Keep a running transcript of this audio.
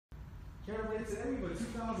Okay, everybody, today we have a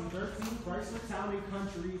 2013 Chrysler Town &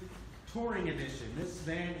 Country Touring Edition. This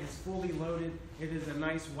van is fully loaded. It is a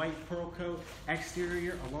nice white pearl coat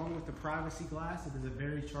exterior along with the privacy glass. It is a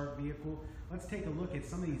very sharp vehicle. Let's take a look at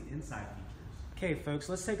some of these inside features. Okay folks,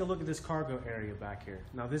 let's take a look at this cargo area back here.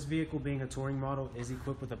 Now this vehicle, being a touring model, is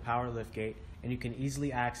equipped with a power lift gate, and you can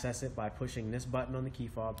easily access it by pushing this button on the key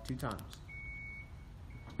fob 2 times.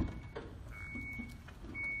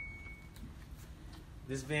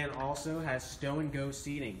 This van also has stow and go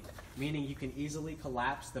seating, meaning you can easily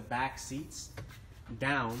collapse the back seats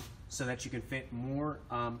down so that you can fit more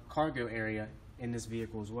cargo area in this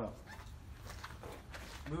vehicle as well.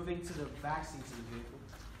 Moving to the back seats of the vehicle,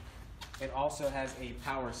 it also has a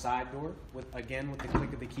power side door, with the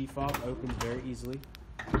click of the key fob, opens very easily.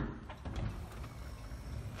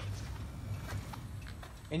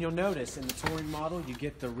 And you'll notice in the touring model you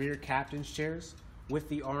get the rear captain's chairs with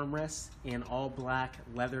the armrests and all black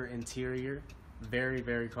leather interior. Very,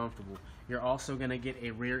 very comfortable. You're also going to get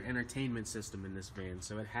a rear entertainment system in this van,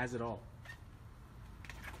 so it has it all.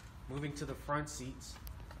 Moving to the front seats,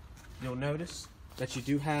 you'll notice that you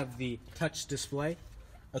do have the touch display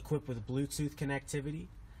equipped with Bluetooth connectivity,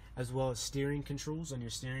 as well as steering controls on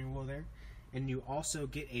your steering wheel there. And you also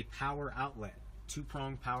get a power outlet,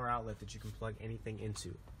 2-prong power outlet that you can plug anything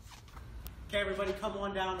into. Okay, everybody, come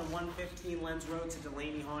on down to 115 Lenz Rd to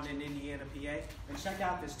Delaney Honda in Indiana, PA, and check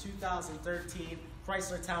out this 2013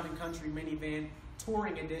 Chrysler Town & Country minivan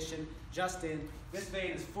Touring Edition just in. This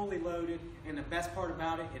van is fully loaded, and the best part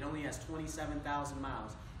about it, it only has 27,000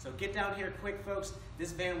 miles. So get down here quick, folks.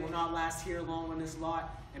 This van will not last here long on this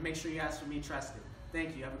lot, and make sure you ask for me trusted.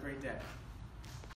 Thank you. Have a great day.